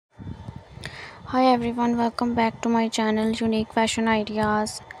Hi everyone, welcome back to my channel Unique Fashion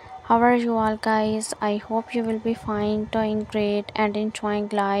Ideas. How are you all guys? I hope you will be fine, doing great and enjoying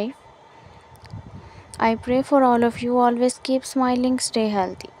life. I pray for all of you always keep smiling, stay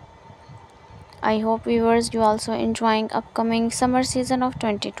healthy. I hope viewers you also enjoying upcoming summer season of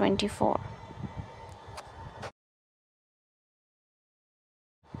 2024.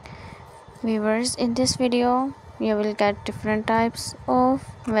 Viewers, in this video you will get different types of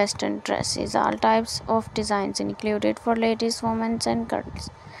western dresses, all types of designs included for ladies, women and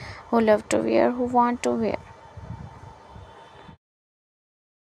girls who love to wear, who want to wear.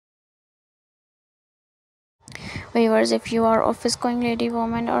 Viewers, if you are office going lady,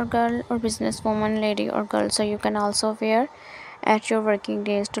 woman or girl, or business woman, lady or girl, so you can also wear at your working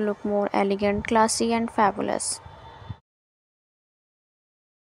days to look more elegant, classy and fabulous.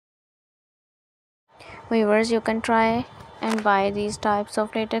 Viewers, you can try and buy these types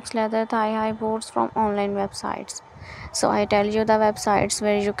of latex leather thigh high boots from online websites. So I tell you the websites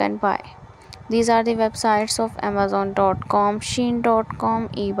where you can buy. These are the websites of Amazon.com, Shein.com,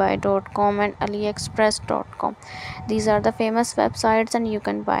 eBay.com and AliExpress.com. These are the famous websites and you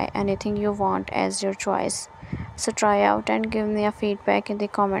can buy anything you want as your choice. So try out and give me a feedback in the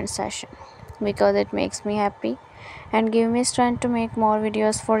comment section because it makes me happy and give me strength to make more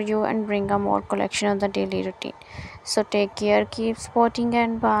videos for you and bring a more collection of the daily routine. So take care, keep sporting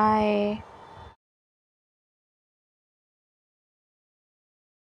and bye.